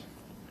this.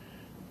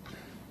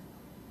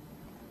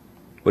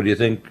 What do you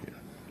think,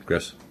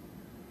 Chris?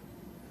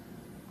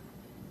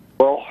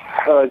 Well,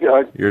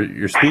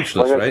 you're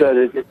speechless, like right?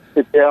 I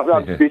said, I'm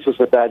not speechless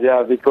at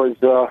that, because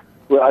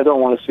I don't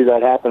want to see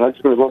that happen. I'm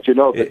just going to let you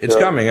know. That, it's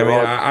coming. I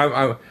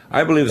mean,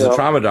 I believe as a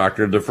trauma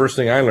doctor, the first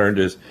thing I learned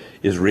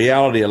is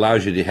reality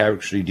allows you to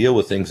actually deal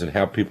with things and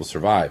help people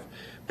survive.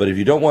 But if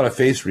you don't want to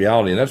face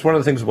reality, and that's one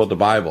of the things about the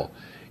Bible,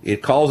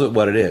 it calls it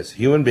what it is.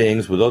 Human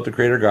beings, without the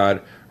Creator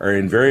God, are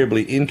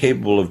invariably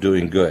incapable of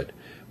doing good.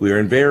 We are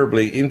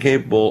invariably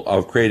incapable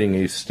of creating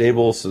a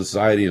stable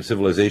society and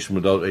civilization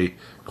without a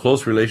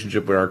close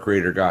relationship with our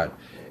Creator God.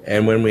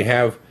 And when we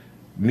have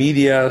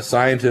media,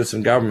 scientists,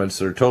 and governments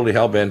that are totally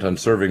hell-bent on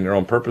serving their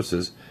own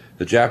purposes,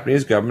 the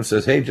Japanese government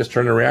says, hey, just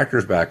turn the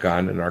reactors back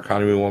on and our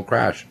economy won't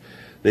crash.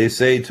 They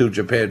say to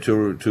Japan,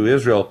 to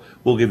Israel,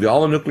 we'll give you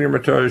all the nuclear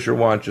materials you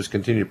want, just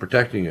continue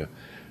protecting you.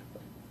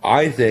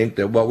 I think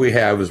that what we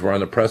have is we're on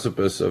the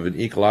precipice of an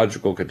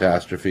ecological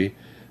catastrophe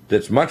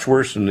that's much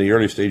worse than the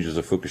early stages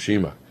of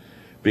Fukushima,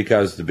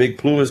 because the big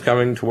plume is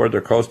coming toward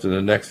their coast in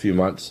the next few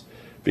months,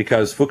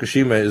 because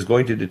Fukushima is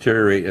going to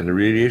deteriorate, and the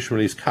radiation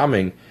release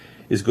coming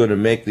is going to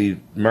make the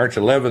March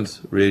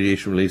 11th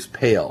radiation release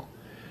pale.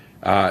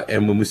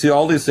 And when we see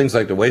all these things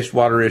like the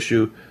wastewater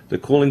issue, the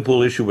cooling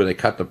pool issue where they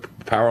cut the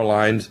power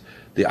lines,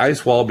 the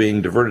ice wall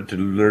being diverted to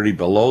literally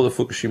below the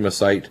Fukushima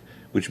site,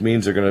 which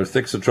means they're going to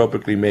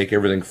thixotropically make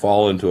everything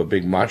fall into a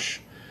big mush.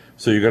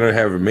 So you're going to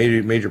have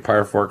major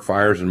pyrophoric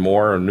fires and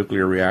more, and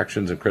nuclear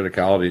reactions and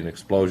criticality and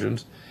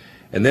explosions.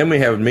 And then we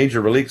have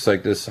major leaks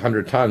like this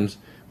 100 tons,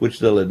 which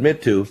they'll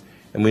admit to,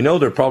 and we know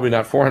they're probably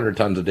not 400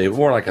 tons a day, but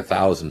more like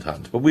 1,000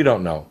 tons, but we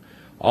don't know.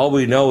 All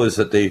we know is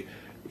that the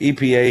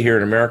EPA here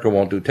in America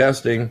won't do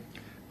testing.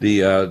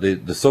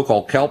 The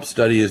so-called KELP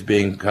study is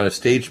being kind of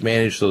stage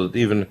managed so that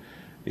even,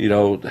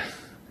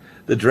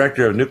 the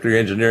director of nuclear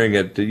engineering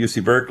at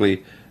UC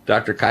Berkeley,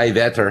 Dr. Kai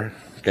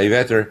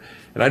Vetter,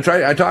 and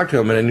I talked to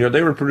him, and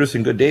they were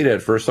producing good data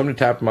at first. Somebody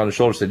tapped him on the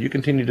shoulder and said, "You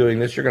continue doing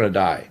this, you're going to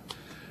die."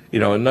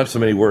 And not so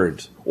many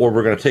words. Or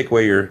we're going to take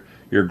away your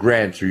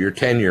grants or your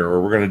tenure,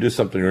 or we're going to do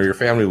something, or your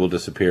family will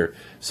disappear.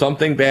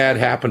 Something bad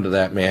happened to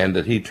that man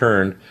that he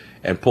turned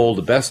and pulled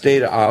the best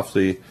data off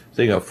the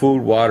thing of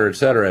food, water,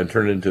 etc., and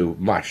turned it into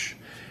mush.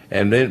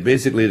 And then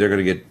basically they're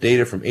going to get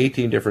data from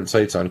 18 different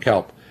sites on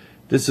kelp.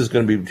 This is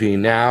going to be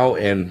between now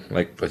and,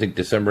 I think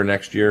December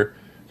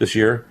this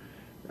year.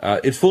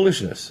 It's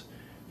foolishness.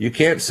 You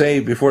can't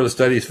say before the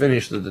study's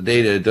finished that the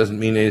data doesn't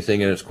mean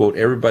anything and it's, quote,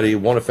 everybody,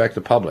 won't affect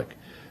the public.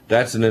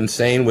 That's an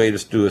insane way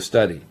to do a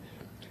study.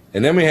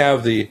 And then we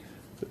have the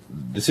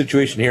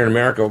situation here in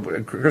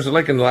America. Chris,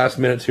 like in the last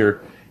minutes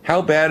here,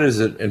 how bad is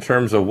it in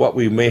terms of what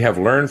we may have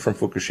learned from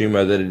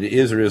Fukushima that it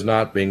is or is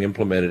not being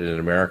implemented in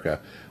America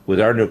with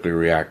our nuclear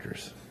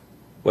reactors?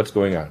 What's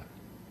going on?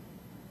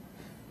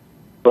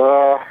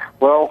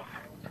 Well,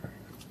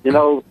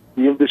 the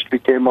industry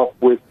came up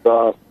with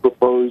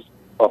proposed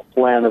a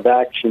plan of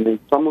action, and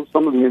some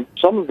of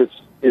it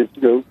is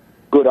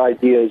good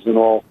ideas and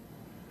all,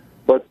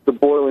 but the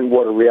boiling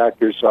water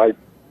reactors,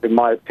 in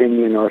my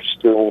opinion, are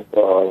still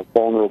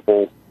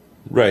vulnerable.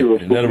 Right. To a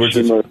In other words,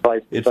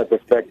 type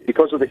effect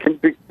because of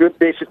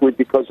basically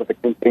because of the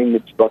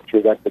containment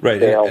structure that the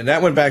right, and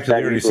that went back to the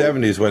early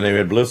 70s when they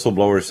had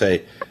whistleblowers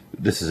say,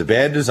 "This is a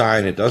bad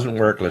design. It doesn't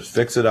work. Let's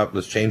fix it up.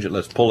 Let's change it.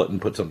 Let's pull it and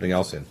put something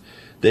else in."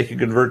 They can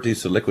convert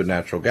these to liquid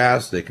natural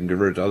gas. They can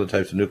convert to other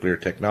types of nuclear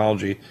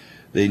technology.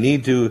 They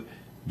need to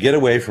get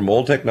away from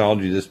old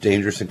technology that's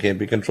dangerous and can't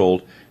be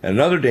controlled. And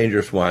another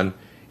dangerous one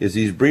is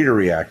these breeder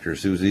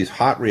reactors, these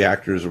hot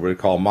reactors, or what we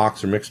call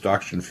MOX, or mixed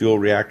oxygen fuel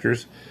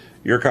reactors.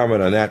 Your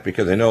comment on that,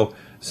 because I know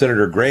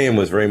Senator Graham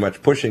was very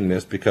much pushing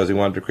this because he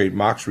wanted to create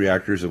MOX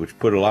reactors which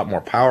put a lot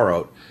more power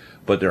out,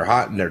 but they're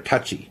hot and they're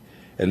touchy,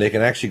 and they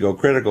can actually go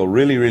critical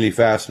really, really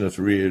fast, and if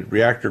the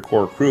reactor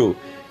core crew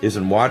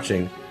isn't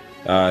watching,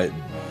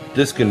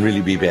 this can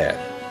really be bad.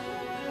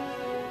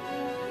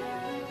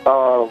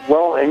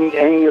 Well,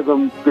 any of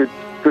them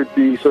could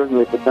be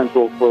certainly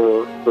potential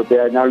for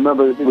bad. Now,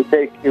 remember, it would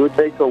take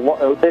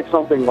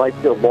something like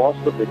the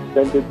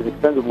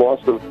extended loss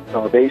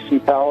of AC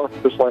power,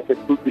 just like at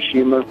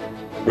Fukushima,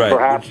 right,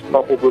 perhaps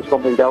coupled with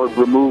something that would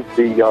remove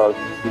the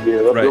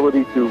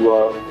ability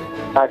to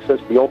access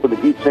the ultimate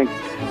heat sink.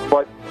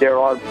 But there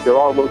are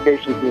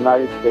locations in the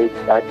United States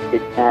that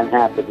it can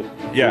happen.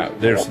 Yeah,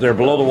 they're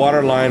below the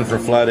water line for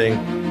flooding.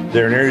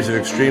 They're in areas of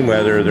extreme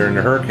weather. They're in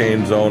the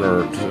hurricane zone,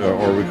 or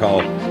we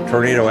call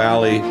Tornado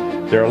Alley.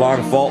 They're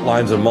along fault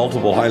lines of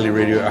multiple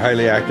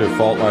highly active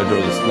fault lines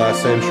over this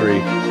last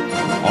century.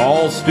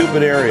 All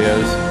stupid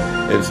areas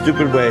and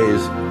stupid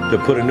ways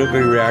to put a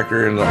nuclear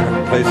reactor in the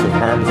place of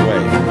harm's way.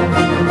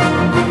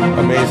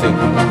 Amazing.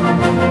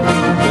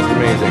 Just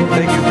amazing.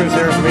 Thank you, Chris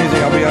Harris.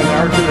 Amazing. I'll be on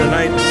Hour 2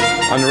 tonight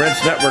on the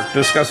Rents Network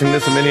discussing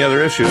this and many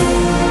other issues.